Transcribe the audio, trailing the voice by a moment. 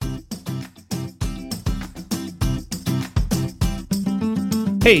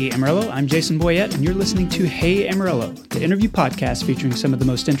Hey Amarillo, I'm Jason Boyette, and you're listening to Hey Amarillo, the interview podcast featuring some of the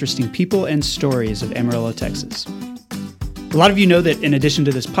most interesting people and stories of Amarillo, Texas. A lot of you know that in addition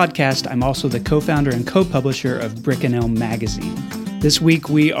to this podcast, I'm also the co-founder and co-publisher of Brick and Elm magazine. This week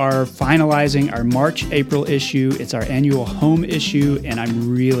we are finalizing our March-April issue. It's our annual home issue, and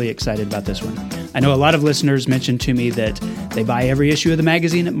I'm really excited about this one. I know a lot of listeners mentioned to me that they buy every issue of the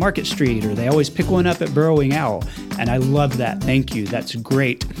magazine at Market Street, or they always pick one up at Burrowing Owl, and I love that. Thank you. That's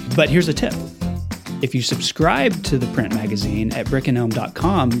great. But here's a tip. If you subscribe to the print magazine at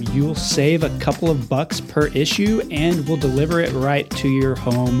brickandelm.com, you'll save a couple of bucks per issue, and we'll deliver it right to your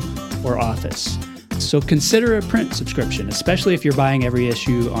home or office. So consider a print subscription, especially if you're buying every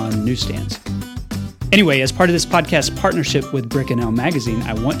issue on newsstands. Anyway, as part of this podcast partnership with Brick and Elm magazine,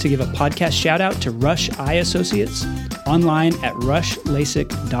 I want to give a podcast shout out to Rush Eye Associates online at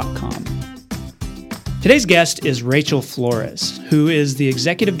rushlasik.com. Today's guest is Rachel Flores, who is the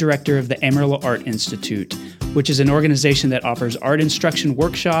executive director of the Amarillo Art Institute, which is an organization that offers art instruction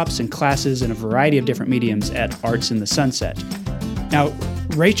workshops and classes in a variety of different mediums at Arts in the Sunset. Now,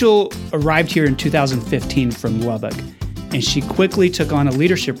 Rachel arrived here in 2015 from Lubbock, and she quickly took on a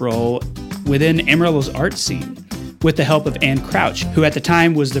leadership role within Amarillo's art scene with the help of Ann Crouch, who at the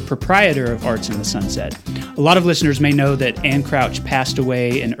time was the proprietor of Arts in the Sunset. A lot of listeners may know that Ann Crouch passed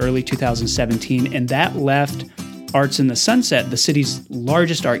away in early 2017, and that left Arts in the Sunset, the city's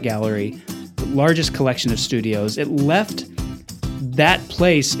largest art gallery, the largest collection of studios. It left that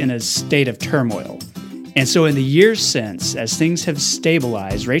place in a state of turmoil. And so in the years since, as things have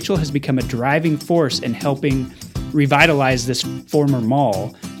stabilized, Rachel has become a driving force in helping revitalize this former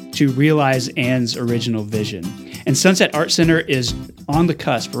mall to realize Ann's original vision. And Sunset Art Center is on the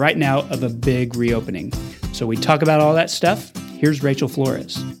cusp right now of a big reopening. So we talk about all that stuff. Here's Rachel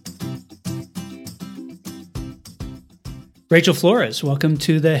Flores. Rachel Flores, welcome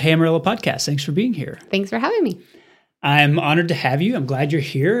to the Hey Amarillo podcast. Thanks for being here. Thanks for having me. I'm honored to have you. I'm glad you're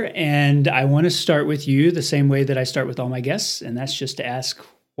here. And I want to start with you the same way that I start with all my guests, and that's just to ask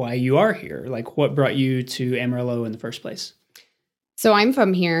why you are here. Like, what brought you to Amarillo in the first place? So I'm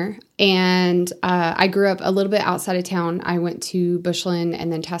from here, and I grew up a little bit outside of town. I went to Bushland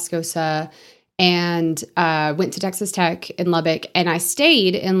and then Tascosa, and went to Texas Tech in Lubbock. And I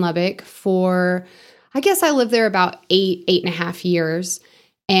stayed in Lubbock for, I guess I lived there about 8.5 years.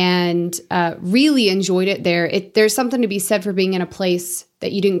 And really enjoyed it there. There's something to be said for being in a place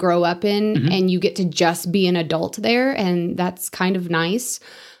that you didn't grow up in, and you get to just be an adult there, and that's kind of nice.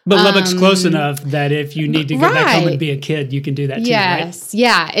 But Lubbock's close enough that if you need to go back home and be a kid, you can do that too, yes, right?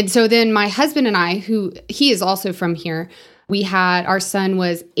 Yeah. And so then my husband and I, he is also from here, our son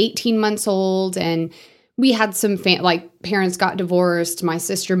was 18 months old, and we had some parents got divorced, my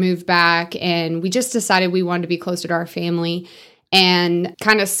sister moved back, and we just decided we wanted to be closer to our family. And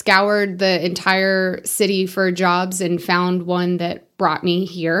kind of scoured the entire city for jobs and found one that brought me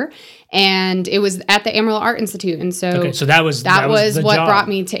here. And it was at the Amarillo Art Institute. And so, that was what job. Brought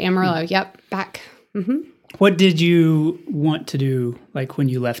me to Amarillo. Yep, back. Mm-hmm. What did you want to do, like when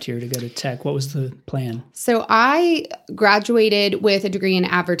you left here to go to Tech? What was the plan? So I graduated with a degree in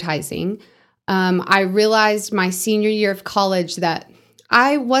advertising. I realized my senior year of college that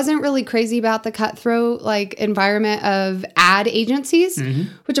I wasn't really crazy about the cutthroat environment of ad agencies,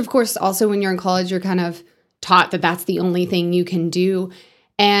 which of course also when you're in college, you're kind of taught that that's the only thing you can do.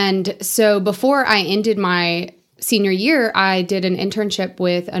 And so before I ended my senior year, I did an internship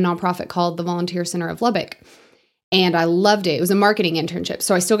with a nonprofit called the Volunteer Center of Lubbock. And I loved it. It was a marketing internship.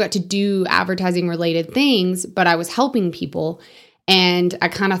 So I still got to do advertising related things, but I was helping people. And I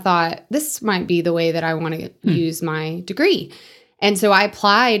kind of thought this might be the way that I want to use my degree. And so I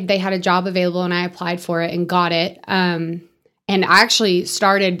applied. They had a job available, and I applied for it and got it. And I actually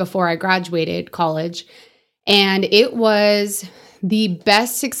started before I graduated college. And it was the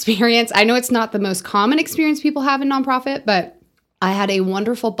best experience. I know it's not the most common experience people have in nonprofit, but I had a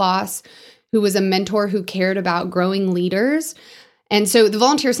wonderful boss who was a mentor who cared about growing leaders. And so the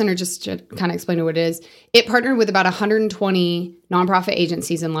Volunteer Center, just to kind of explain what it is, it partnered with about 120 nonprofit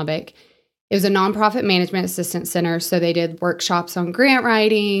agencies in Lubbock. It was a nonprofit management assistance center, so they did workshops on grant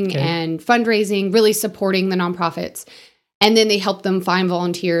writing and fundraising, really supporting the nonprofits. And then they helped them find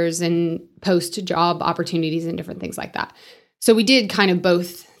volunteers and post job opportunities and different things like that. So we did kind of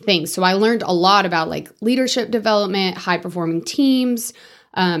both things. So I learned a lot about leadership development, high-performing teams,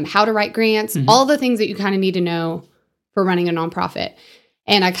 how to write grants, all the things that you kind of need to know for running a nonprofit.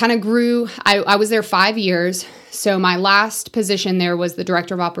 And I kind of grew. I was there 5 years. So my last position there was the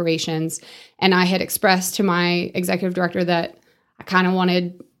director of operations. And I had expressed to my executive director that I kind of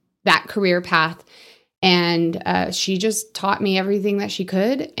wanted that career path. And she just taught me everything that she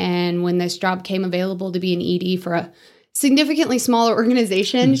could. And when this job came available to be an ED for a significantly smaller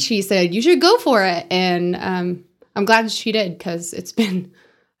organization, she said, you should go for it. And I'm glad she did, because it's been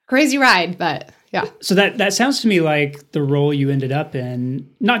a crazy ride, but yeah. So that sounds to me like the role you ended up in,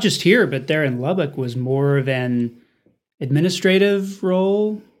 not just here, but there in Lubbock, was more of an administrative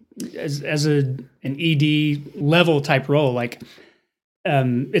role as an ED level type role. Like,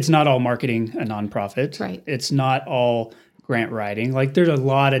 it's not all marketing a nonprofit. Right. It's not all grant writing. Like, there's a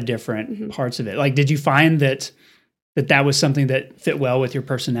lot of different parts of it. Like, did you find that was something that fit well with your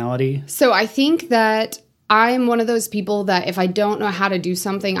personality? So I think that I'm one of those people that if I don't know how to do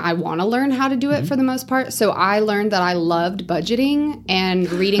something, I want to learn how to do it for the most part. So I learned that I loved budgeting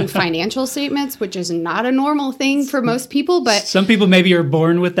and reading financial statements, which is not a normal thing for most people. But some people maybe are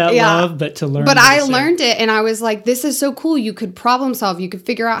born with that love, but to learn. But I learned it, and I was like, this is so cool. You could problem solve. You could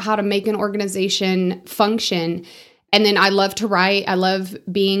figure out how to make an organization function. And then I love to write. I love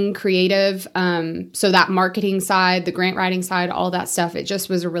being creative. So that marketing side, the grant writing side, all that stuff, it just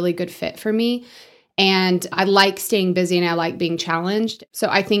was a really good fit for me. And I like staying busy and I like being challenged. So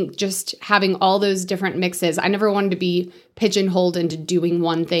I think just having all those different mixes, I never wanted to be pigeonholed into doing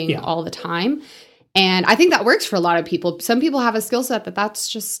one thing all the time. And I think that works for a lot of people. Some people have a skill set that's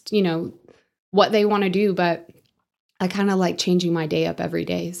just, what they want to do. But I kind of like changing my day up every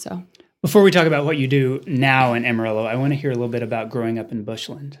day. So before we talk about what you do now in Amarillo, I want to hear a little bit about growing up in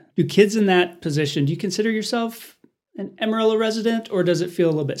Bushland. Do kids in that position, do you consider yourself an Amarillo resident, or does it feel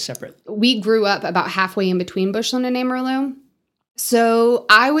a little bit separate? We grew up about halfway in between Bushland and Amarillo. So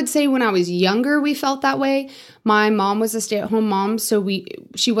I would say when I was younger, we felt that way. My mom was a stay-at-home mom, so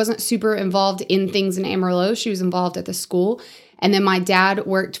she wasn't super involved in things in Amarillo. She was involved at the school. And then my dad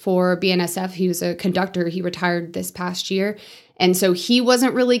worked for BNSF. He was a conductor. He retired this past year. And so he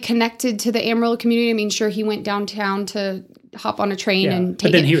wasn't really connected to the Amarillo community. I mean, sure, he went downtown to hop on a train and take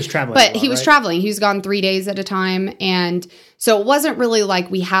it. But then he was traveling. But he was traveling. He was gone 3 days at a time. And so it wasn't really like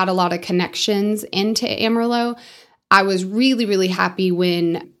we had a lot of connections into Amarillo. I was really, really happy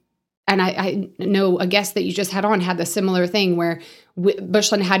when, and I know a guest that you just had on had the similar thing where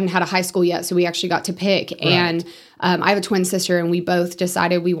Bushland hadn't had a high school yet, so we actually got to pick. Right. And I have a twin sister, and we both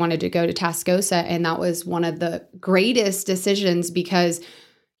decided we wanted to go to Tascosa, and that was one of the greatest decisions because,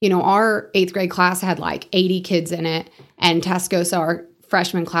 our 8th grade class had like 80 kids in it, and Tascosa, our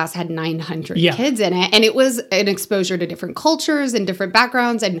freshman class, had 900 kids in it. And it was an exposure to different cultures and different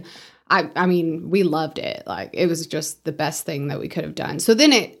backgrounds, and I mean, we loved it. Like, it was just the best thing that we could have done. So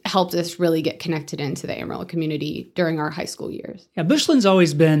then it helped us really get connected into the Amarillo community during our high school years. Yeah, Bushland's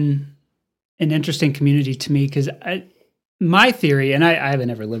always been an interesting community to me because my theory, and I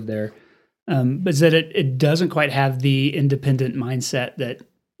haven't ever lived there, is that it doesn't quite have the independent mindset that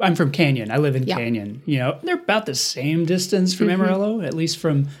I'm from Canyon. I live in Canyon. They're about the same distance from Amarillo, at least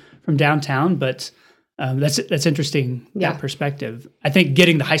from downtown, but that's interesting, that perspective. I think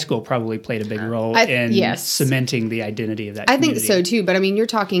getting to high school probably played a big role in cementing the identity of that community. I think so too, but I mean, you're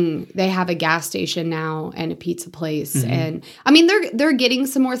talking, they have a gas station now and a pizza place. And I mean, they're getting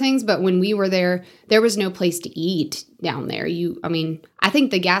some more things, but when we were there was no place to eat down there. I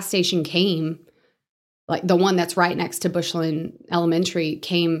think the gas station came, like the one that's right next to Bushland Elementary,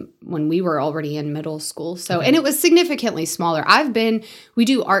 came when we were already in middle school. So, and it was significantly smaller. We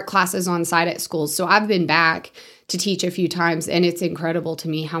do art classes on site at schools. So I've been back to teach a few times, and it's incredible to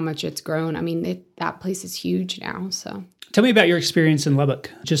me how much it's grown. I mean, that place is huge now. So tell me about your experience in Lubbock,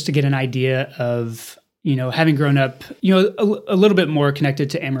 just to get an idea of, having grown up, a little bit more connected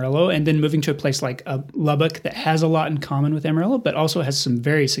to Amarillo, and then moving to a place like Lubbock that has a lot in common with Amarillo, but also has some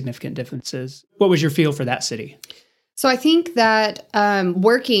very significant differences. What was your feel for that city? So I think that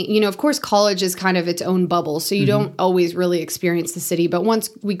working, of course, college is kind of its own bubble, so you don't always really experience the city. But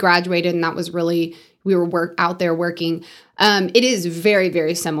once we graduated, and that was really, we were out there working, it is very,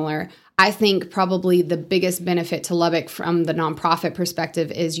 very similar. I think probably the biggest benefit to Lubbock from the nonprofit perspective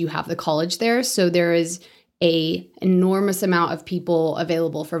is you have the college there. So there is a enormous amount of people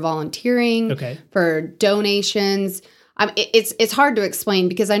available for volunteering, for donations. It's hard to explain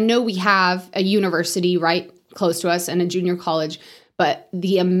because I know we have a university right close to us and a junior college, but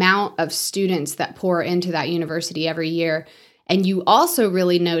the amount of students that pour into that university every year. And you also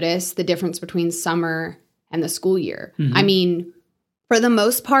really notice the difference between summer and the school year. I mean, for the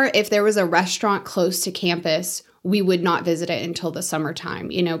most part, if there was a restaurant close to campus, we would not visit it until the summertime,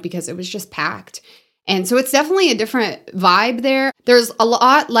 because it was just packed. And so it's definitely a different vibe there. There's a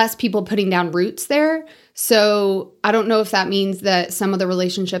lot less people putting down roots there. So I don't know if that means that some of the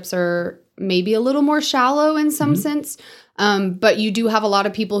relationships are maybe a little more shallow in some sense. But you do have a lot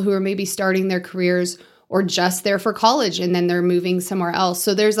of people who are maybe starting their careers or just there for college and then they're moving somewhere else.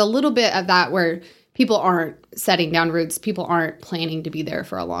 So there's a little bit of that where people aren't setting down roots. People aren't planning to be there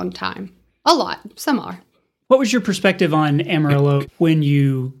for a long time. A lot. Some are. What was your perspective on Amarillo when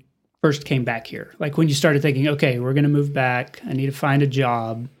you first came back here? Like when you started thinking, okay, we're going to move back. I need to find a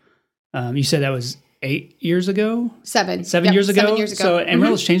job. You said that was 8 years ago? 7. 7 years ago? 7 years ago. So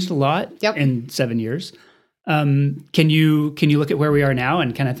Amarillo's changed a lot in 7 years. Can you look at where we are now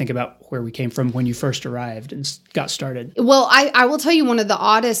and kind of think about where we came from when you first arrived and got started? Well, I will tell you one of the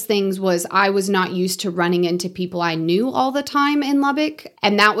oddest things was I was not used to running into people I knew all the time in Lubbock.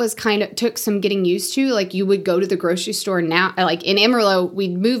 And that was kind of took some getting used to. Like you would go to the grocery store now, like in Amarillo,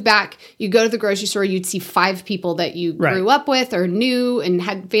 we'd move back, you'd go to the grocery store, you'd see 5 people that you grew up with or knew and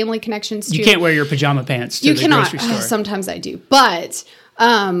had family connections to. You can't wear your pajama pants to the grocery store. Sometimes I do. But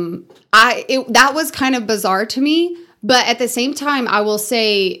that was kind of bizarre to me. But at the same time, I will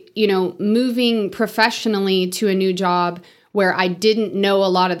say, moving professionally to a new job where I didn't know a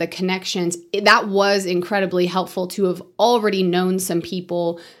lot of the connections, that was incredibly helpful to have already known some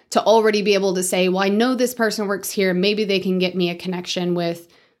people, to already be able to say, well, I know this person works here. Maybe they can get me a connection with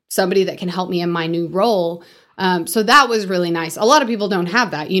somebody that can help me in my new role. So that was really nice. A lot of people don't have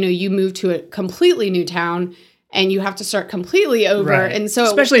that. You move to a completely new town and you have to start completely over. Right. And so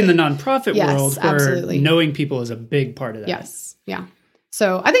especially in the nonprofit world where absolutely. Knowing people is a big part of that. Yes. Yeah.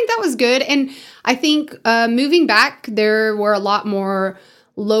 So I think that was good. And I think moving back, there were a lot more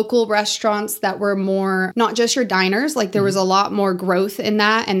local restaurants that were more, not just your diners, like there was a lot more growth in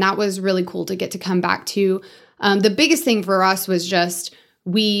that. And that was really cool to get to come back to. The biggest thing for us was just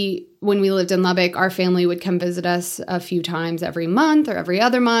when we lived in Lubbock, our family would come visit us a few times every month or every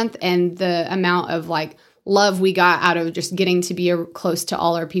other month. And the amount of love we got out of just getting to be close to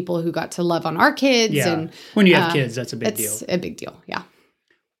all our people who got to love on our kids. Yeah. And when you have kids, that's a big deal. It's a big deal. Yeah.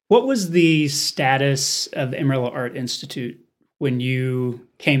 What was the status of Amarillo Art Institute when you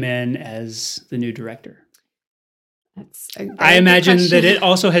came in as the new director? I imagine that it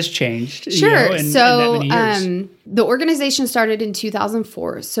also has changed. Sure. In that many years. The organization started in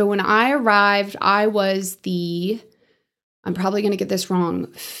 2004. So when I arrived, I was I'm probably going to get this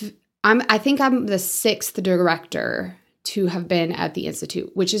wrong. I think I'm the 6th director to have been at the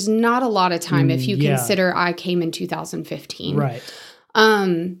Institute, which is not a lot of time if you consider I came in 2015. Right.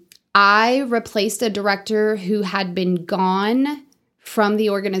 I replaced a director who had been gone from the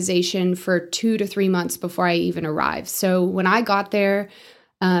organization for 2 to 3 months before I even arrived. So when I got there,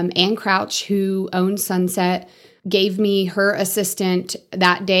 Ann Crouch, who owns Sunset, gave me her assistant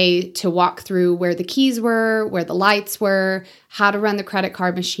that day to walk through where the keys were, where the lights were, how to run the credit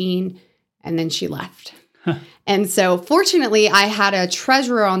card machine, and then she left. Huh. And so fortunately, I had a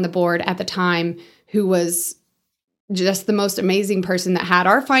treasurer on the board at the time who was just the most amazing person that had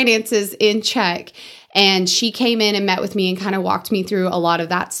our finances in check. And she came in and met with me and kind of walked me through a lot of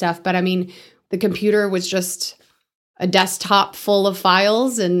that stuff. But I mean, the computer was just a desktop full of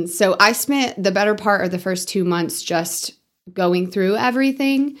files. And so I spent the better part of the first 2 months just going through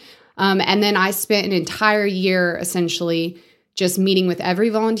everything. And then I spent an entire year essentially just meeting with every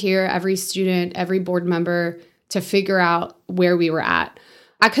volunteer, every student, every board member to figure out where we were at.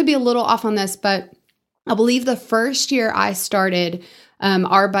 I could be a little off on this, but I believe the first year I started,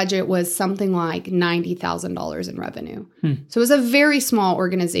 our budget was something like $90,000 in revenue. So it was a very small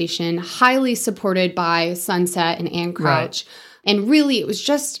organization, highly supported by Sunset and Ann Crouch. Right. And really, it was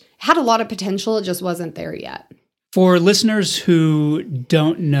just, had a lot of potential. It just wasn't there yet. For listeners who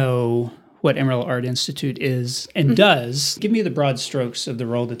don't know what Amarillo Art Institute is and does, give me the broad strokes of the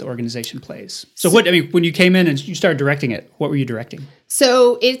role that the organization plays. So when you came in and you started directing it, what were you directing?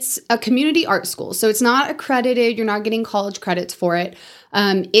 So it's a community art school. So it's not accredited. You're not getting college credits for it.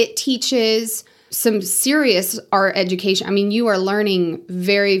 It teaches some serious art education. I mean, you are learning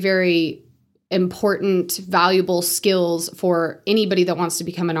very, very important, valuable skills for anybody that wants to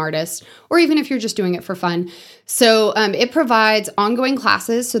become an artist, or even if you're just doing it for fun. So it provides ongoing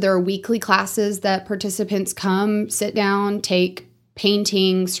classes. So there are weekly classes that participants come, sit down, take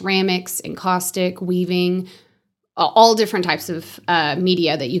painting, ceramics, encaustic, weaving, all different types of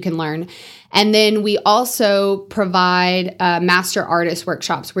media that you can learn. And then we also provide master artist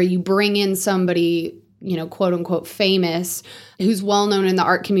workshops where you bring in somebody, quote unquote famous, who's well known in the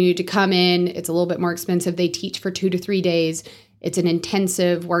art community to come in. It's a little bit more expensive. They teach for 2 to 3 days. It's an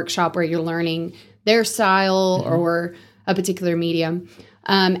intensive workshop where you're learning their style or a particular medium.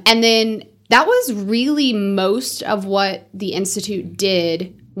 And then that was really most of what the Institute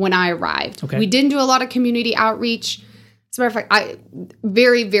did when I arrived. Okay. We didn't do a lot of community outreach. As a matter of fact,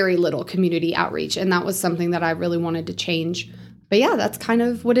 very, very little community outreach. And that was something that I really wanted to change. But yeah, that's kind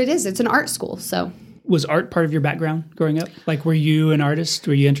of what it is. It's an art school. So was art part of your background growing up? Like, were you an artist?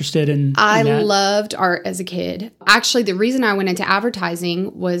 Were you interested in I that? loved art as a kid. Actually, the reason I went into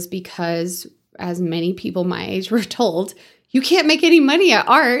advertising was because, as many people my age were told, you can't make any money at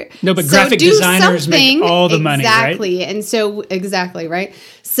art. No, but graphic designers make all the money, right? Exactly. And so, exactly, right?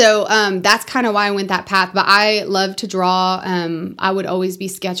 So that's kind of why I went that path. But I love to draw. I would always be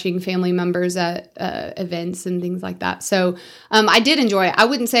sketching family members at events and things like that. So I did enjoy it. I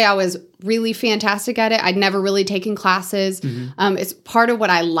wouldn't say I was really fantastic at it. I'd never really taken classes. It's part of what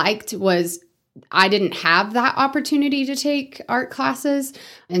I liked was I didn't have that opportunity to take art classes.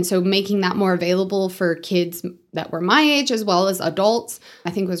 And so making that more available for kids that were my age as well as adults,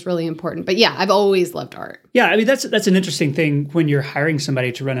 I think was really important. But yeah, I've always loved art. Yeah, I mean, that's an interesting thing when you're hiring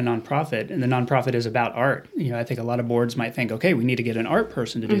somebody to run a nonprofit and the nonprofit is about art. You know, I think a lot of boards might think, okay, we need to get an art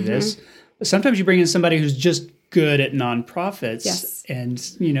person to do this. But sometimes you bring in somebody who's just good at nonprofits. Yes. And,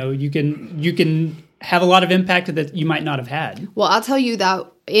 you know, you can have a lot of impact that you might not have had. Well, I'll tell you that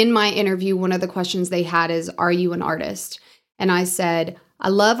in my interview, one of the questions they had is, are you an artist? And I said, I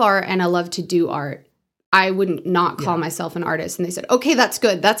love art and I love to do art. I wouldn't not call myself an artist. And they said, okay, that's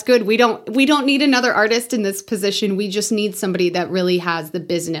good. That's good. We don't need another artist in this position. We just need somebody that really has the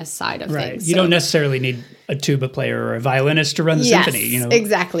business side of things. You don't necessarily need a tuba player or a violinist to run the symphony. You know,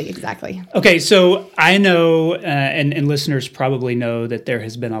 exactly. Okay, so I know, and listeners probably know that there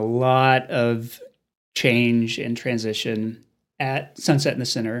has been a lot of change and transition at Sunset in the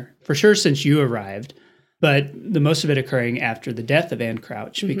Center, for sure since you arrived, but the most of it occurring after the death of Ann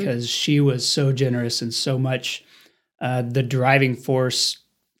Crouch, because she was so generous and so much the driving force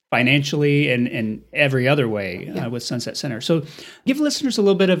financially and every other way with Sunset Center. So give listeners a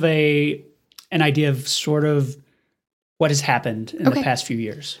little bit of an idea of sort of what has happened in the past few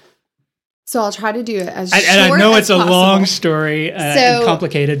years. So I'll try to do it as short as possible. And I know it's a long story and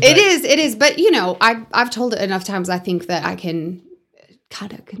complicated. But it is. But, you know, I've told it enough times. I think that I can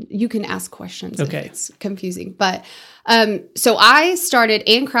you can ask questions if it's confusing. But so I started,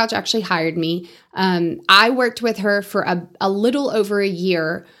 Ann Crouch actually hired me. I worked with her for a little over a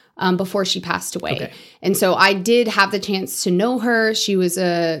year before she passed away. Okay. And so I did have the chance to know her. She was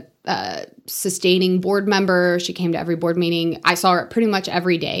a sustaining board member. She came to every board meeting. I saw her pretty much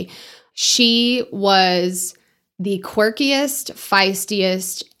every day. She was the quirkiest,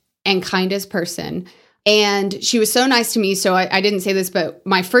 feistiest, and kindest person. And she was so nice to me. So I didn't say this, but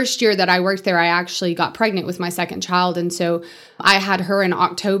my first year that I worked there, I actually got pregnant with my second child. And so I had her in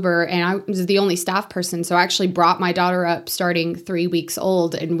October and I was the only staff person. So I actually brought my daughter up starting 3 weeks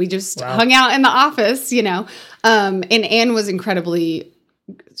old and we just hung out in the office, you know. And Ann was incredibly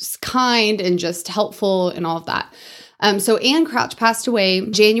kind and just helpful and all of that. So Ann Crouch passed away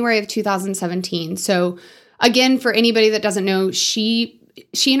January of 2017. So again, for anybody that doesn't know, she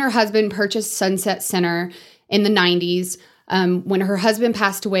and her husband purchased Sunset Center in the 90s. When her husband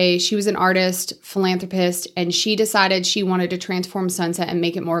passed away, she was an artist, philanthropist, and she decided she wanted to transform Sunset and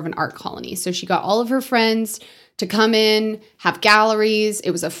make it more of an art colony. So she got all of her friends to come in, have galleries.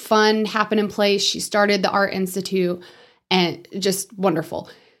 It was a fun, happening place. She started the Art Institute and just wonderful.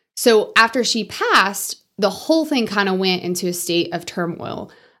 So after she passed, the whole thing kind of went into a state of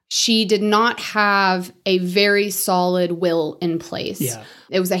turmoil. She did not have a very solid will in place. Yeah.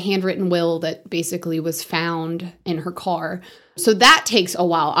 It was a handwritten will that basically was found in her car. So that takes a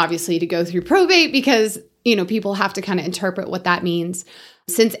while, obviously, to go through probate because, you know, people have to kind of interpret what that means.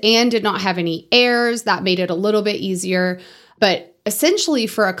 Since Ann did not have any heirs, that made it a little bit easier. But essentially,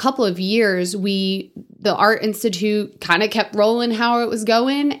 for a couple of years, the Art Institute kind of kept rolling how it was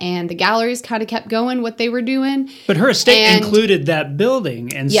going, and the galleries kind of kept going what they were doing. But her estate included that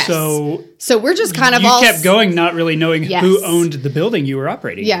building, and so we're just kind of all kept going, not really knowing who owned the building you were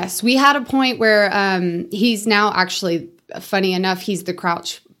operating. Yes, we had a point where he's now actually, funny enough, he's the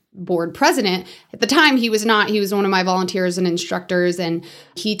Crouch board president. At the time, he was not. He was one of my volunteers and instructors. And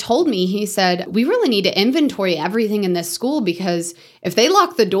he told me, he said, we really need to inventory everything in this school because if they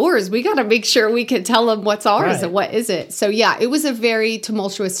lock the doors, we got to make sure we can tell them what's ours and what isn't. So yeah, it was a very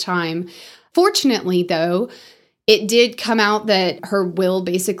tumultuous time. Fortunately, though, it did come out that her will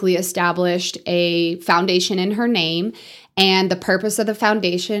basically established a foundation in her name. And the purpose of the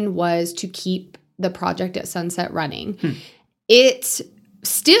foundation was to keep the project at Sunset running. It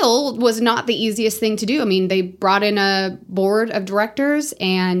still was not the easiest thing to do. I mean, they brought in a board of directors,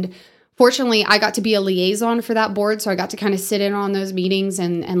 and fortunately, I got to be a liaison for that board, so I got to kind of sit in on those meetings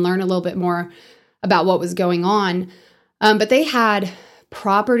and learn a little bit more about what was going on. But they had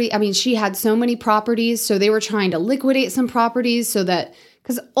property. I mean, she had so many properties, so they were trying to liquidate some properties so that,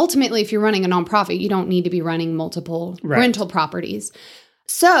 because ultimately, if you're running a nonprofit, you don't need to be running multiple rental properties.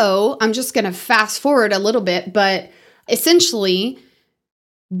 So I'm just going to fast forward a little bit, but essentially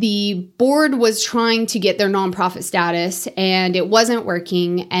the board was trying to get their nonprofit status and it wasn't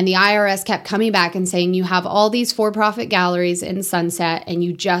working. And the IRS kept coming back and saying, you have all these for-profit galleries in Sunset and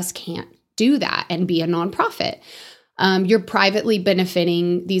you just can't do that and be a nonprofit. You're privately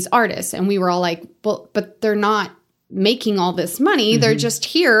benefiting these artists. And we were all like, well, but they're not making all this money. They're just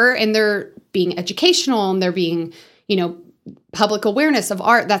here and they're being educational and they're being, public awareness of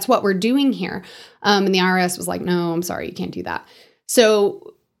art. That's what we're doing here. And the IRS was like, no, I'm sorry, you can't do that.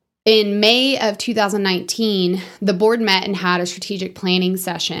 So in May of 2019, the board met and had a strategic planning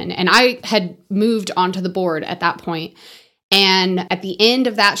session. And I had moved onto the board at that point. And at the end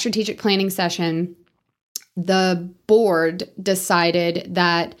of that strategic planning session, the board decided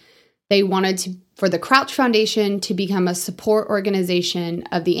that they wanted for the Crouch Foundation to become a support organization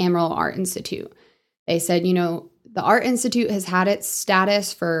of the Amarillo Art Institute. They said, the Art Institute has had its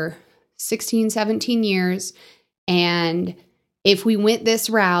status for 16, 17 years. And if we went this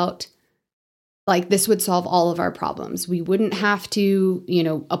route, this would solve all of our problems. We wouldn't have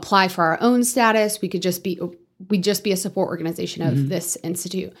to, apply for our own status. We'd just be a support organization of this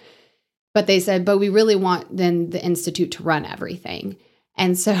institute. But they said, but we really want then the institute to run everything.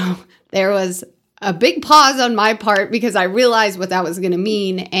 And so there was a big pause on my part because I realized what that was going to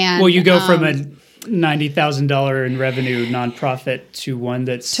mean. And you go from a $90,000 in revenue nonprofit to one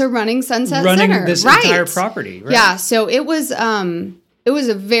that's to running Sunset running Center. This entire property. Right? Yeah. So it was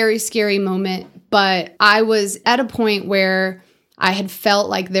a very scary moment, but I was at a point where I had felt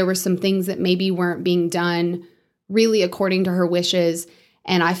like there were some things that maybe weren't being done really according to her wishes.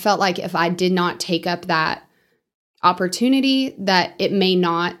 And I felt like if I did not take up that opportunity, that it may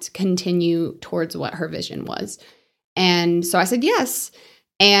not continue towards what her vision was. And so I said yes.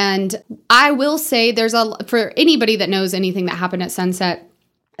 And I will say for anybody that knows anything that happened at Sunset,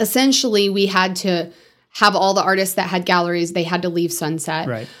 essentially we had to have all the artists that had galleries, they had to leave Sunset.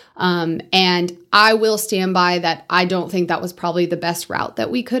 Right. And I will stand by that. I don't think that was probably the best route that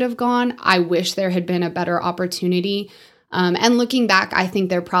we could have gone. I wish there had been a better opportunity. And looking back, I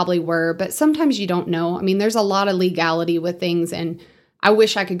think there probably were, but sometimes you don't know. I mean, there's a lot of legality with things, and I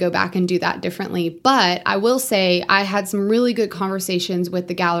wish I could go back and do that differently. But I will say I had some really good conversations with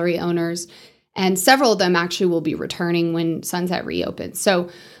the gallery owners, and several of them actually will be returning when Sunset reopens. So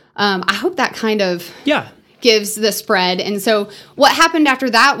I hope that kind of gives the spread. And so what happened after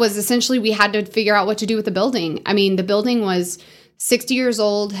that was essentially we had to figure out what to do with the building. I mean, the building was 60 years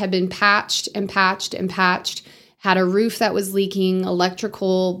old, had been patched and patched and patched, had a roof that was leaking,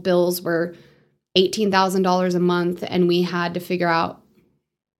 electrical bills were $18,000 a month, and we had to figure out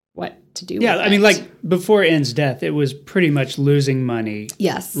what to do with it. I mean, before Ann's death, it was pretty much losing money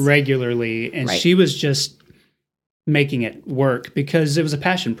regularly, and she was just making it work because it was a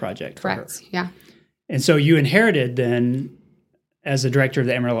passion project for her. Yeah. And so you inherited then, as the director of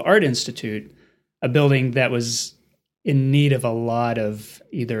the Amarillo Art Institute, a building that was in need of a lot of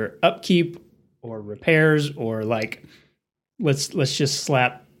either upkeep or repairs, or let's just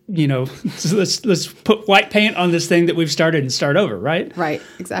slap, let's put white paint on this thing that we've started and start over, right? Right,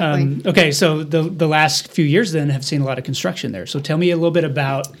 exactly. Okay, so the last few years then have seen a lot of construction there. So tell me a little bit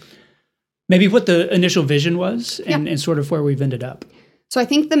about maybe what the initial vision was and sort of where we've ended up. So I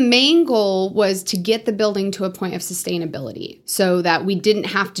think the main goal was to get the building to a point of sustainability so that we didn't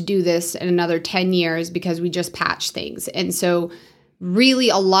have to do this in another 10 years because we just patched things. And so really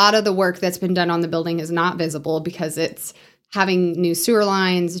a lot of the work that's been done on the building is not visible because it's having new sewer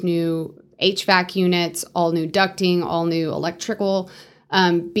lines, new HVAC units, all new ducting, all new electrical.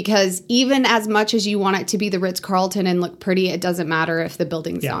 Because even as much as you want it to be the Ritz-Carlton and look pretty, it doesn't matter if the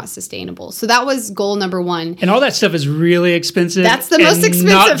building's not sustainable. So that was goal number one. And all that stuff is really expensive. That's the most expensive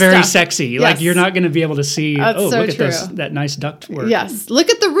not very stuff. Sexy. Yes. You're not going to be able to see, look at true. that nice duct work. Yes. Look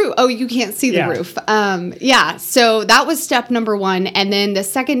at the roof. Oh, you can't see the roof. So that was step number one. And then the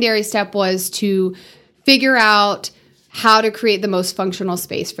secondary step was to figure out how to create the most functional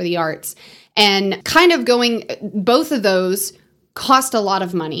space for the arts. And kind of going, both of those cost a lot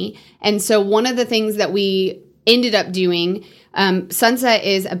of money. And so one of the things that we ended up doing, Sunset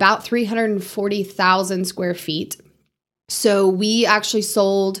is about 340,000 square feet. So we actually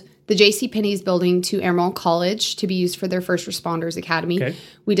sold the JCPenney's building to Amarillo College to be used for their First Responders Academy. Okay.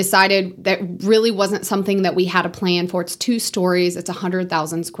 We decided that really wasn't something that we had a plan for. It's 2 stories. It's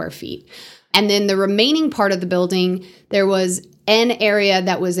 100,000 square feet. And then the remaining part of the building, there was an area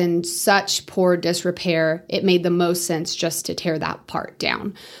that was in such poor disrepair, it made the most sense just to tear that part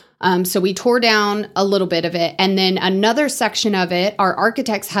down. So we tore down a little bit of it. And then another section of it, our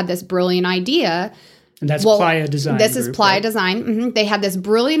architects had this brilliant idea And that's Playa Design. This is Playa Design. Mm-hmm. They had this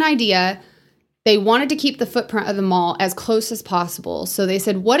brilliant idea. They wanted to keep the footprint of the mall as close as possible. So they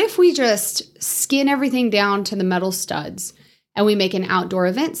said, what if we just skin everything down to the metal studs and we make an outdoor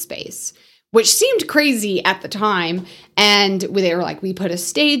event space? Which seemed crazy at the time. And they were like, we put a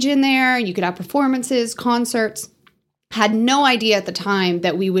stage in there. You could have performances, concerts. Had no idea at the time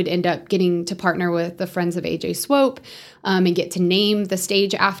that we would end up getting to partner with the Friends of AJ Swope and get to name the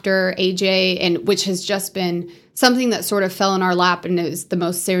stage after AJ, and which has just been something that sort of fell in our lap, and it was the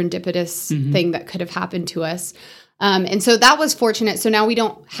most serendipitous thing that could have happened to us. And so that was fortunate. So now we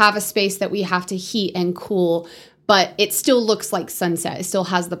don't have a space that we have to heat and cool, but it still looks like Sunset. It still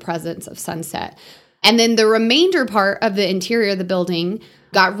has the presence of Sunset. And then the remainder part of the interior of the building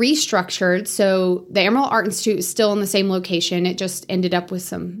got restructured. So the Amarillo Art Institute is still in the same location. It just ended up with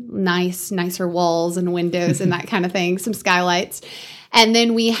some nicer walls and windows and that kind of thing, some skylights. And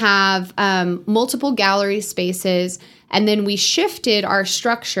then we have multiple gallery spaces. And then we shifted our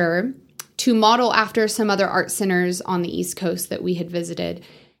structure to model after some other art centers on the East Coast that we had visited.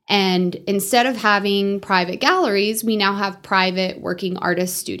 And instead of having private galleries, we now have private working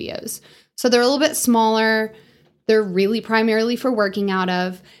artist studios. So they're a little bit smaller. They're really primarily for working out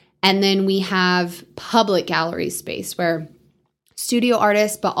of. And then we have public gallery space where studio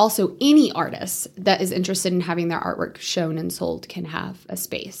artists, but also any artist that is interested in having their artwork shown and sold can have a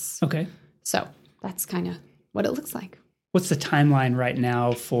space. Okay. So that's kind of what it looks like. What's the timeline right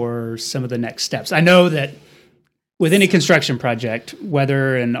now for some of the next steps? I know that with any construction project,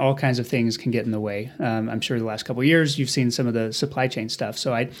 weather and all kinds of things can get in the way. I'm sure the last couple of years you've seen some of the supply chain stuff.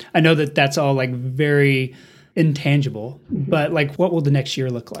 So I know that that's all like very intangible, but like what will the next year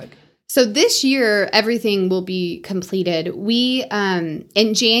look like? So this year, everything will be completed. We,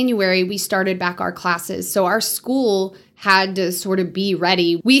 in January, we started back our classes. So our school had to sort of be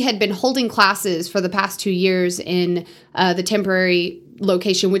ready. We had been holding classes for the past 2 years in the temporary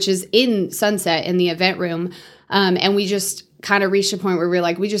location, which is in Sunset in the event room. And we just kind of reached a point where we were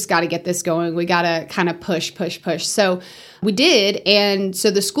like, we just got to get this going. We got to kind of push. So we did. And so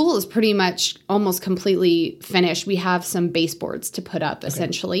the school is pretty much almost completely finished. We have some baseboards to put up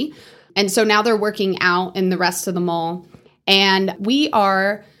essentially. And so now they're working out in the rest of the mall. And we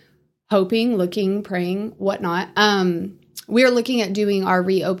are hoping, looking, praying, whatnot. We are looking at doing our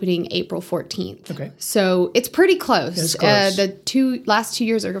reopening April 14th. Okay. So it's pretty close. It's close. The last 2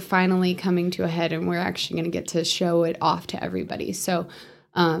 years are finally coming to a head, and we're actually going to get to show it off to everybody. So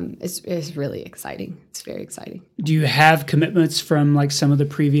it's really exciting. It's very exciting. Do you have commitments from like some of the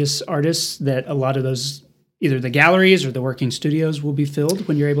previous artists that a lot of those, either the galleries or the working studios, will be filled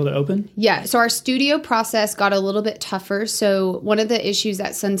when you're able to open? Yeah. So our studio process got a little bit tougher. So one of the issues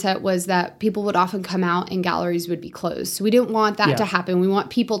at Sunset was that people would often come out and galleries would be closed. So we didn't want that to happen. We want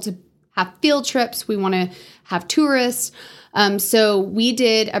people to have field trips. We want to have tourists. So we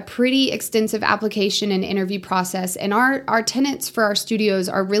did a pretty extensive application and interview process. And our tenants for our studios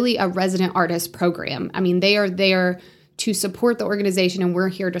are really a resident artist program. I mean, they are there to support the organization, and we're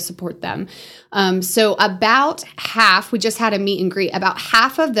here to support them. So about half, we just had a meet and greet, about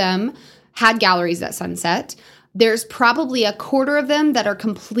half of them had galleries at Sunset. There's probably a quarter of them that are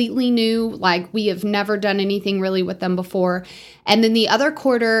completely new, like we have never done anything really with them before. And then the other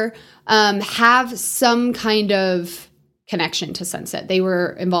quarter have some kind of connection to Sunset. They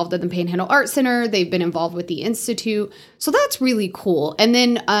were involved in the Panhandle Art Center. They've been involved with the Institute. So that's really cool. And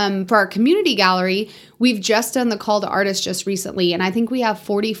then for our community gallery, we've just done the call to artists just recently. And I think we have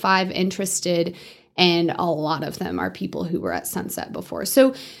 45 interested, and a lot of them are people who were at Sunset before.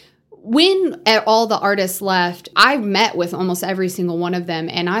 So when all the artists left, I met with almost every single one of them.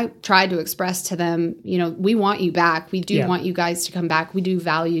 And I tried to express to them, we want you back. We do want you guys to come back. We do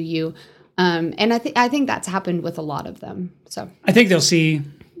value you. And I think that's happened with a lot of them. So I think they'll see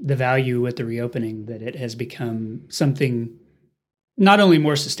the value with the reopening, that it has become something not only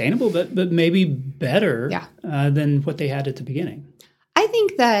more sustainable, but maybe better than what they had at the beginning. I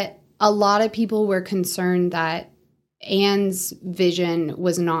think that a lot of people were concerned that Anne's vision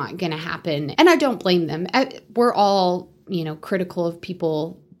was not going to happen. And I don't blame them. We're all, critical of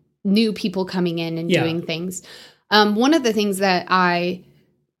people, new people coming in and doing things. One of the things that I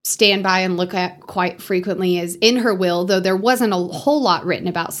stand by and look at quite frequently is in her will, though there wasn't a whole lot written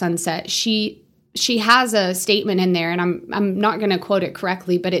about Sunset. She has a statement in there, and I'm not going to quote it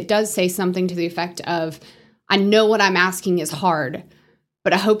correctly, but it does say something to the effect of, I know what I'm asking is hard,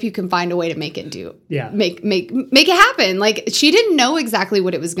 but I hope you can find a way to make it make it happen. Like, she didn't know exactly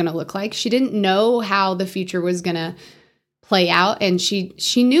what it was going to look like. She didn't know how the future was going to play out, and she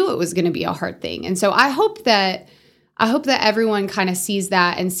knew it was going to be a hard thing. And so I hope that everyone kind of sees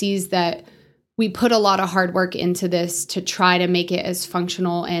that and sees that we put a lot of hard work into this to try to make it as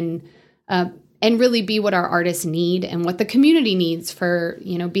functional and really be what our artists need and what the community needs for,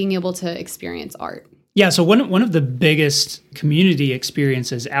 being able to experience art. Yeah, so one of the biggest community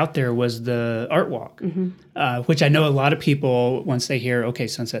experiences out there was the Art Walk, which I know a lot of people, once they hear, okay,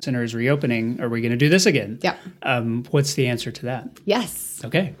 Sunset Center is reopening, are we going to do this again? Yeah. What's the answer to that? Yes.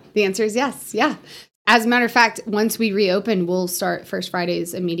 Okay. The answer is yes. Yeah. As a matter of fact, once we reopen, we'll start First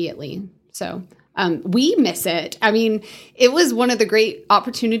Fridays immediately. So we miss it. I mean, it was one of the great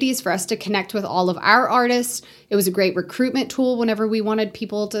opportunities for us to connect with all of our artists. It was a great recruitment tool whenever we wanted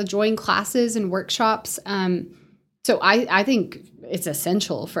people to join classes and workshops. So I think it's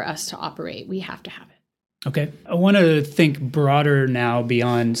essential for us to operate. We have to have it. Okay. I want to think broader now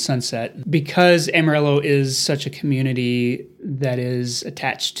beyond Sunset. Because Amarillo is such a community that is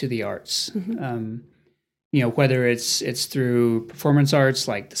attached to the arts. Whether it's through performance arts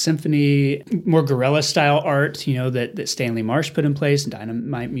like the symphony, more guerrilla style art, that Stanley Marsh put in place, and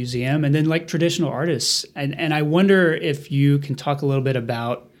Dynamite Museum, and then like traditional artists. And I wonder if you can talk a little bit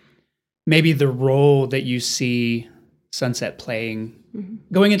about maybe the role that you see Sunset playing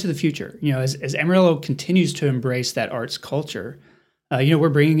going into the future. As Amarillo continues to embrace that arts culture, we're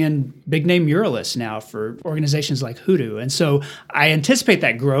bringing in big name muralists now for organizations like Hoodoo. And so I anticipate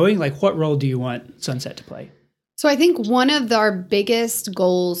that growing. Like, what role do you want Sunset to play? So I think one of our biggest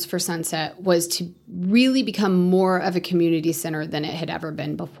goals for Sunset was to really become more of a community center than it had ever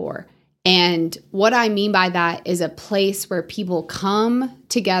been before. And what I mean by that is a place where people come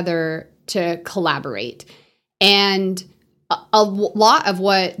together to collaborate. And a lot of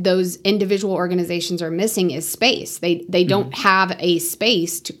what those individual organizations are missing is space. They don't have a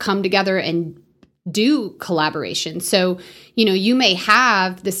space to come together and do collaboration. So, you may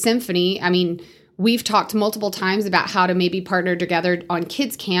have the symphony. I mean, we've talked multiple times about how to maybe partner together on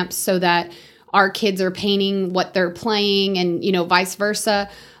kids camps so that our kids are painting what they're playing and, vice versa.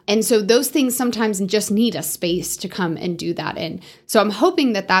 And so those things sometimes just need a space to come and do that in. So I'm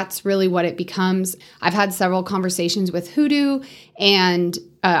hoping that that's really what it becomes. I've had several conversations with Hoodoo, and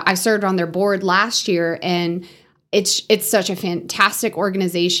I served on their board last year, and it's such a fantastic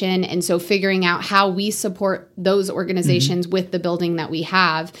organization. And so figuring out how we support those organizations with the building that we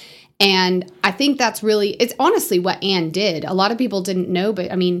have. And I think it's honestly what Anne did. A lot of people didn't know,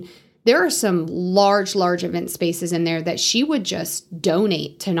 but I mean, there are some large event spaces in there that she would just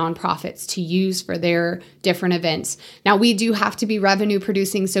donate to nonprofits to use for their different events. Now, we do have to be revenue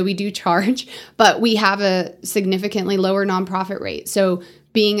producing, so we do charge, but we have a significantly lower nonprofit rate. So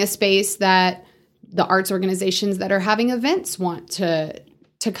being a space that the arts organizations that are having events want to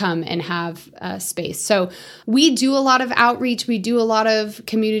come and have space. So we do a lot of outreach. We do a lot of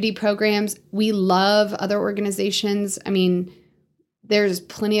community programs. We love other organizations. I mean, there's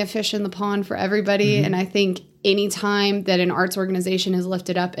plenty of fish in the pond for everybody. And I think anytime that an arts organization is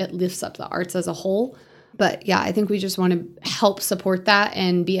lifted up, it lifts up the arts as a whole. But yeah, I think we just want to help support that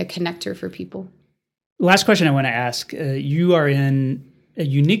and be a connector for people. Last question I want to ask. You are in a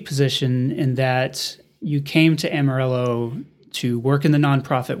unique position in that you came to Amarillo to work in the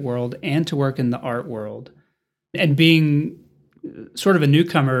nonprofit world and to work in the art world. And being sort of a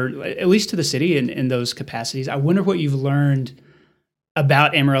newcomer, at least to the city in those capacities, I wonder what you've learned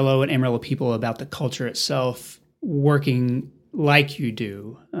about Amarillo and Amarillo people, about the culture itself, working like you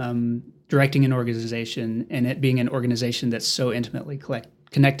do, directing an organization and it being an organization that's so intimately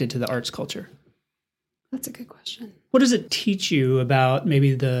connected to the arts culture. That's a good question. What does it teach you about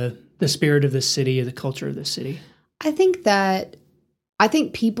maybe the spirit of the city, the culture of the city? I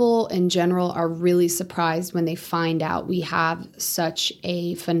think people in general are really surprised when they find out we have such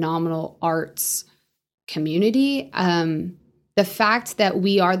a phenomenal arts community. The fact that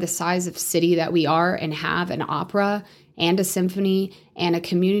we are the size of city that we are and have an opera and a symphony and a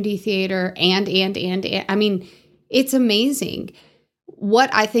community theater and I mean, it's amazing. What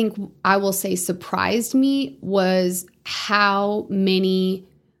I think I will say surprised me was how many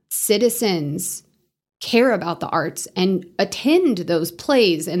citizens care about the arts and attend those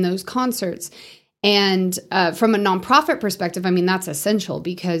plays and those concerts. And from a nonprofit perspective, I mean, that's essential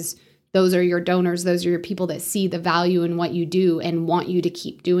because those are your donors. Those are your people that see the value in what you do and want you to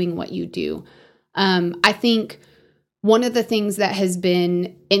keep doing what you do. I think one of the things that has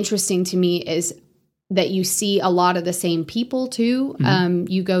been interesting to me is that you see a lot of the same people too.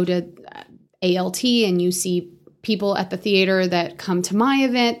 You go to ALT and you see people at the theater that come to my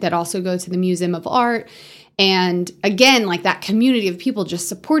event that also go to the Museum of Art. And again, like that community of people just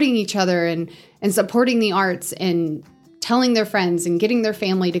supporting each other and supporting the arts and telling their friends and getting their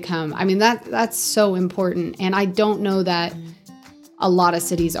family to come. I mean, that's so important. And I don't know that a lot of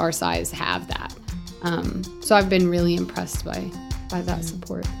cities our size have that. So I've been really impressed by that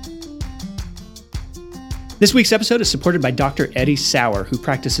support. This week's episode is supported by Dr. Eddie Sauer, who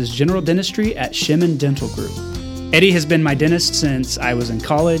practices general dentistry at Shemin Dental Group. Eddie has been my dentist since I was in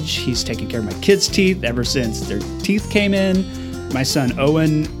college. He's taken care of my kids' teeth ever since their teeth came in. My son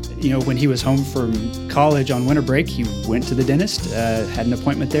Owen, when he was home from college on winter break, he went to the dentist, had an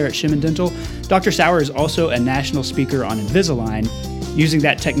appointment there at Shemin Dental. Dr. Sauer is also a national speaker on Invisalign, using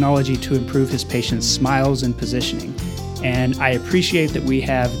that technology to improve his patients' smiles and positioning. And I appreciate that we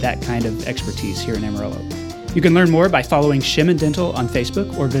have that kind of expertise here in Amarillo. You can learn more by following Shemin Dental on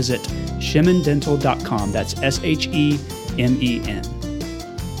Facebook or visit shemindental.com. That's SHEMEN.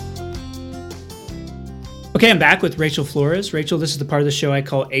 Okay, I'm back with Rachel Flores. Rachel, this is the part of the show I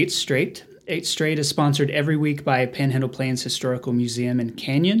call 8 Straight. 8 Straight is sponsored every week by Panhandle Plains Historical Museum in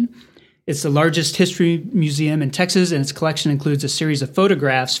Canyon. It's the largest history museum in Texas, and its collection includes a series of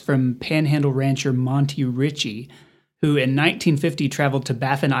photographs from Panhandle rancher Monty Ritchie, who in 1950 traveled to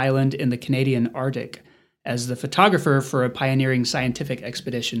Baffin Island in the Canadian Arctic as the photographer for a pioneering scientific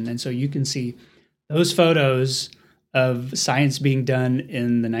expedition. And so you can see those photos of science being done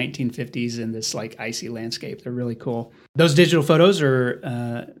in the 1950s in this icy landscape. They're really cool. Those digital photos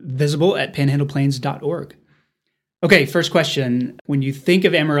are visible at panhandleplains.org. Okay, first question. When you think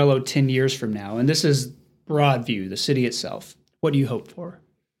of Amarillo 10 years from now, and this is broad view, the city itself, what do you hope for?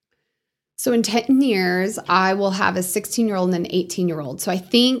 So in 10 years, I will have a 16-year-old and an 18-year-old. So I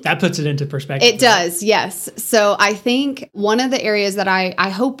think that puts it into perspective. It does, yes. So I think one of the areas that I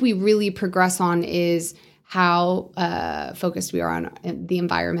hope we really progress on is how focused we are on the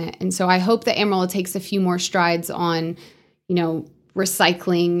environment. And so I hope that Amarillo takes a few more strides on,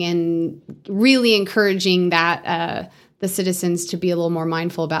 recycling and really encouraging that the citizens to be a little more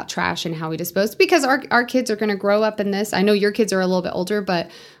mindful about trash and how we dispose, because our kids are going to grow up in this. I know your kids are a little bit older, but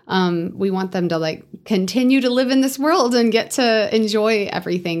we want them to continue to live in this world and get to enjoy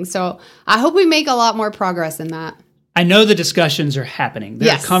everything. So I hope we make a lot more progress in that. I know the discussions are happening.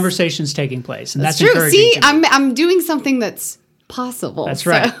 There are conversations taking place, and that's true. Encouraging. See, I'm doing something that's possible. That's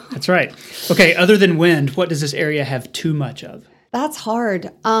right. That's right. Okay, other than wind, what does this area have too much of? That's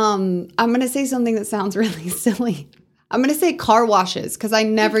hard. I'm going to say something that sounds really silly. I'm going to say car washes, because I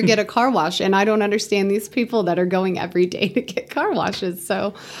never get a car wash, and I don't understand these people that are going every day to get car washes.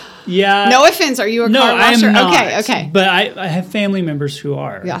 So, yeah. No offense. Are you a car washer? I am not. Okay. But I have family members who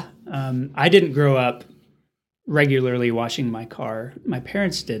are. Yeah. I didn't grow up regularly washing my car. My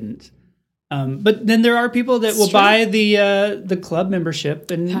parents didn't. But then there are people that will buy the club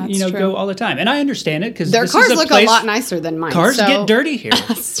membership and go all the time, and I understand it because their cars look a lot nicer than mine. Cars get dirty here.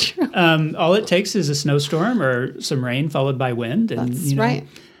 That's true. All it takes is a snowstorm or some rain followed by wind, and that's right.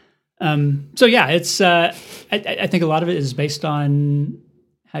 So yeah, it's. I think a lot of it is based on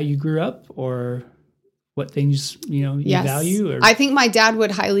how you grew up or what things you value. Or I think my dad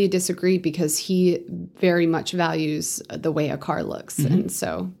would highly disagree because he very much values the way a car looks, and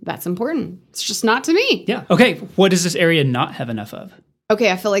so that's important. It's just not to me. Yeah. Okay. What does this area not have enough of?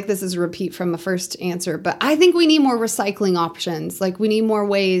 Okay, I feel like this is a repeat from a first answer, but I think we need more recycling options. We need more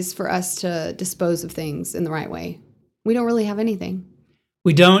ways for us to dispose of things in the right way. We don't really have anything.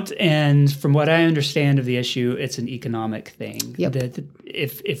 We don't, and from what I understand of the issue, it's an economic thing. Yep. That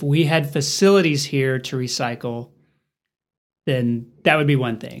if we had facilities here to recycle, then that would be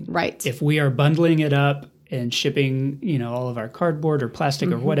one thing. Right. If we are bundling it up and shipping, all of our cardboard or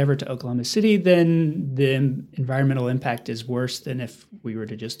plastic or whatever to Oklahoma City, then the environmental impact is worse than if we were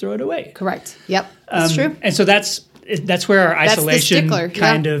to just throw it away. Correct. Yep. That's true. And so that's where our isolation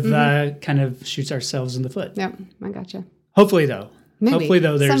kind of shoots ourselves in the foot. Yep. I gotcha. Hopefully, though. Maybe. Hopefully,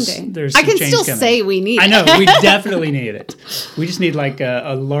 though, there's I can change still coming. say we need it. I know. We definitely need it. We just need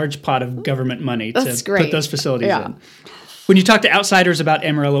a large pot of government money to put those facilities in. When you talk to outsiders about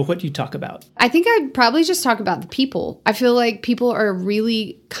Amarillo, what do you talk about? I think I'd probably just talk about the people. I feel like people are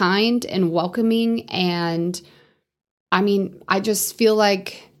really kind and welcoming. And I just feel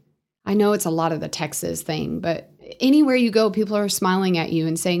like, I know it's a lot of the Texas thing, but anywhere you go, people are smiling at you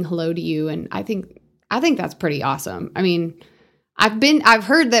and saying hello to you. And I think that's pretty awesome. I've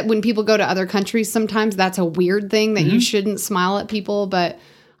heard that when people go to other countries, sometimes that's a weird thing that you shouldn't smile at people, but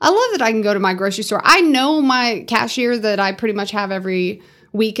I love that I can go to my grocery store. I know my cashier that I pretty much have every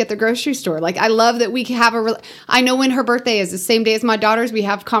week at the grocery store. I love that we have I know when her birthday is the same day as my daughter's. We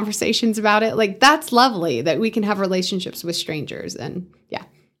have conversations about it. That's lovely that we can have relationships with strangers. And yeah,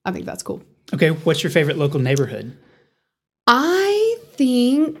 I think that's cool. Okay. What's your favorite local neighborhood? I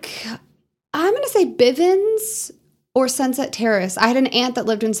think I'm going to say Bivens. Or Sunset Terrace. I had an aunt that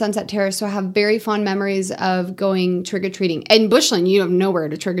lived in Sunset Terrace, so I have very fond memories of going trick-or-treating. In Bushland, you have nowhere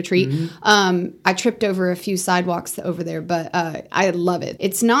to trick-or-treat. I tripped over a few sidewalks over there, but I love it.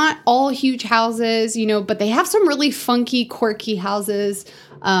 It's not all huge houses, but they have some really funky, quirky houses.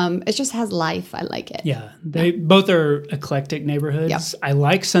 It just has life. I like it. Yeah, they both are eclectic neighborhoods. Yep. I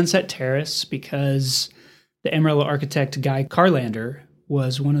like Sunset Terrace because the Amarillo architect Guy Carlander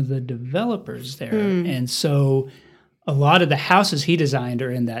was one of the developers there. And so a lot of the houses he designed are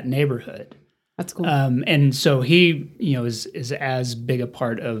in that neighborhood. That's cool. And so he, is as big a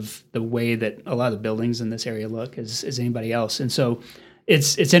part of the way that a lot of the buildings in this area look as anybody else. And so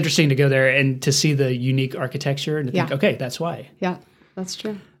it's interesting to go there and to see the unique architecture and to think, okay, that's why. Yeah, that's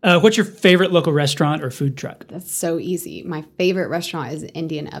true. What's your favorite local restaurant or food truck? That's so easy. My favorite restaurant is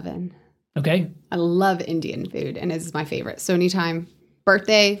Indian Oven. Okay. I love Indian food, and it's my favorite. So anytime,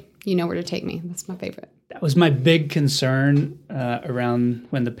 birthday, you know where to take me. That's my favorite. That was my big concern around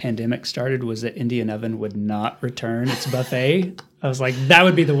when the pandemic started, was that Indian Oven would not return its buffet. I was like, that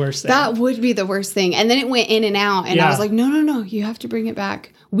would be the worst thing. That would be the worst thing. And then it went in and out, and I was like, no, you have to bring it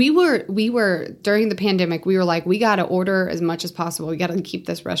back. We were during the pandemic, we were like, we got to order as much as possible. We got to keep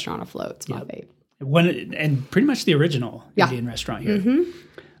this restaurant afloat. It's my favorite. And pretty much the original Indian restaurant here.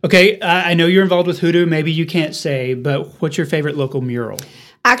 Okay, I know you're involved with Hoodoo. Maybe you can't say, but what's your favorite local mural?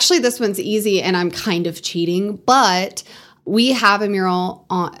 Actually, this one's easy, and I'm kind of cheating, but we have a mural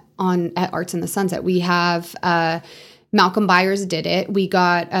on at Arts in the Sunset. We have Malcolm Byers did it. We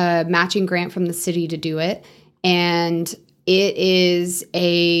got a matching grant from the city to do it, and it is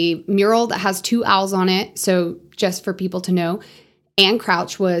a mural that has 2 owls on it. So just for people to know, Anne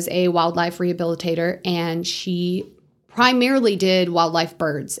Crouch was a wildlife rehabilitator, and she primarily did wildlife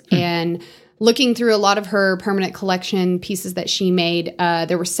birds. And looking through a lot of her permanent collection pieces that she made,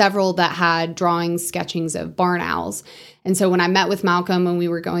 there were several that had drawings, sketchings of barn owls. And so when I met with Malcolm and we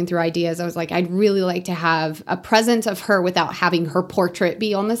were going through ideas, I was like, I'd really like to have a present of her without having her portrait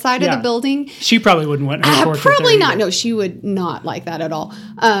be on the side of the building. She probably wouldn't want her portrait Probably there not. either. No, she would not like that at all.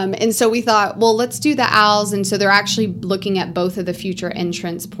 And so we thought, well, let's do the owls. And so they're actually looking at both of the future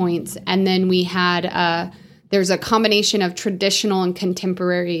entrance points. And then we had... there's a combination of traditional and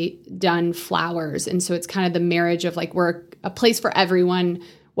contemporary done flowers. And so it's kind of the marriage of like, we're a place for everyone,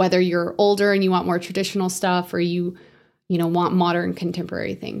 whether you're older and you want more traditional stuff or you want modern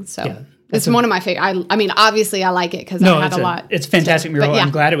contemporary things. So it's one of my favorite. I mean, obviously I like it because I had a lot. It's a fantastic mural. Yeah. I'm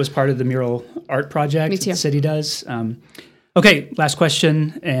glad it was part of the mural art project Me too. the city does. Okay, last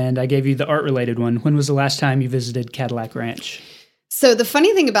question. And I gave you the art related one. When was the last time you visited Cadillac Ranch? So the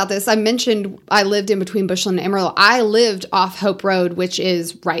funny thing about this, I mentioned I lived in between Bushland and Amarillo. I lived off Hope Road, which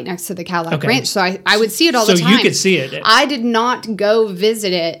is right next to the Cadillac Ranch. So I would see it all the time. So you could see it. I did not go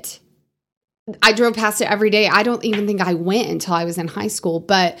visit it. I drove past it every day. I don't even think I went until I was in high school.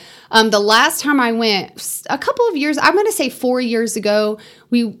 But the last time I went, a couple of years, I'm going to say 4 years ago,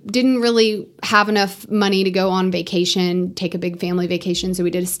 we didn't really have enough money to go on vacation, take a big family vacation. So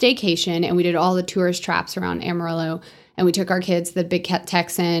we did a staycation and we did all the tourist traps around Amarillo. And we took our kids to the Big Cat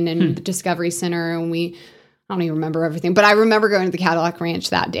Texan and the Discovery Center, and I don't even remember everything, but I remember going to the Cadillac Ranch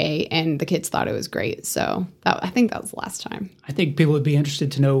that day, and the kids thought it was great. So I think that was the last time. I think people would be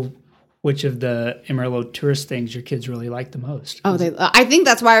interested to know which of the Amarillo tourist things your kids really like the most. Oh, I think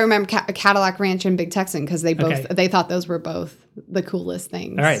that's why I remember Cadillac Ranch and Big Texan, because they thought those were both the coolest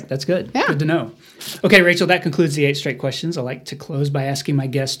things. All right, that's good. Yeah. Good to know. Okay, Rachel, that concludes the 8 straight questions. I like to close by asking my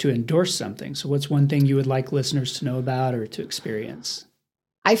guests to endorse something. So what's one thing you would like listeners to know about or to experience?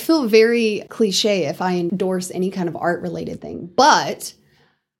 I feel very cliche if I endorse any kind of art-related thing, but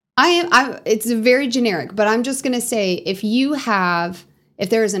it's very generic, but I'm just going to say if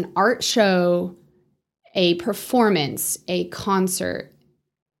there is an art show, a performance, a concert,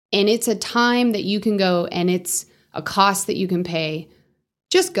 and it's a time that you can go and it's a cost that you can pay,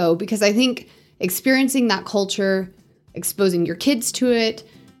 just go, because I think experiencing that culture, exposing your kids to it,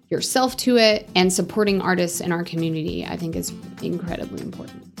 yourself to it, and supporting artists in our community, I think is incredibly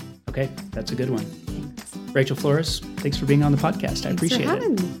important. Okay, that's a good one. Thanks. Rachel Flores, thanks for being on the podcast. I appreciate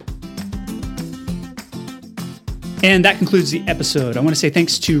it. And that concludes the episode. I want to say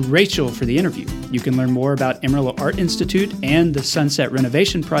thanks to Rachel for the interview. You can learn more about Amarillo Art Institute and the Sunset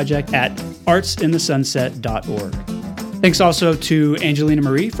Renovation Project at artsinthesunset.org. Thanks also to Angelina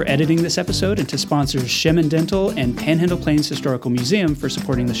Marie for editing this episode and to sponsors Shemin Dental and Panhandle Plains Historical Museum for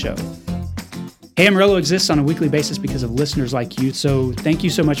supporting the show. Hey Amarillo exists on a weekly basis because of listeners like you, so thank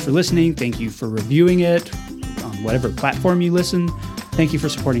you so much for listening. Thank you for reviewing it on whatever platform you listen. Thank you for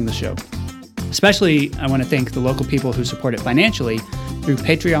supporting the show. Especially, I want to thank the local people who support it financially through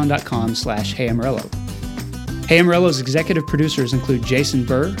patreon.com/HeyAmarillo. Hey Amarillo's executive producers include Jason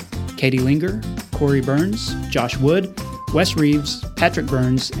Burr, Katie Linger, Corey Burns, Josh Wood, Wes Reeves, Patrick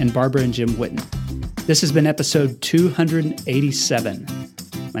Burns, and Barbara and Jim Whitten. This has been episode 287.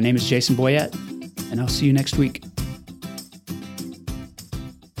 My name is Jason Boyett, and I'll see you next week.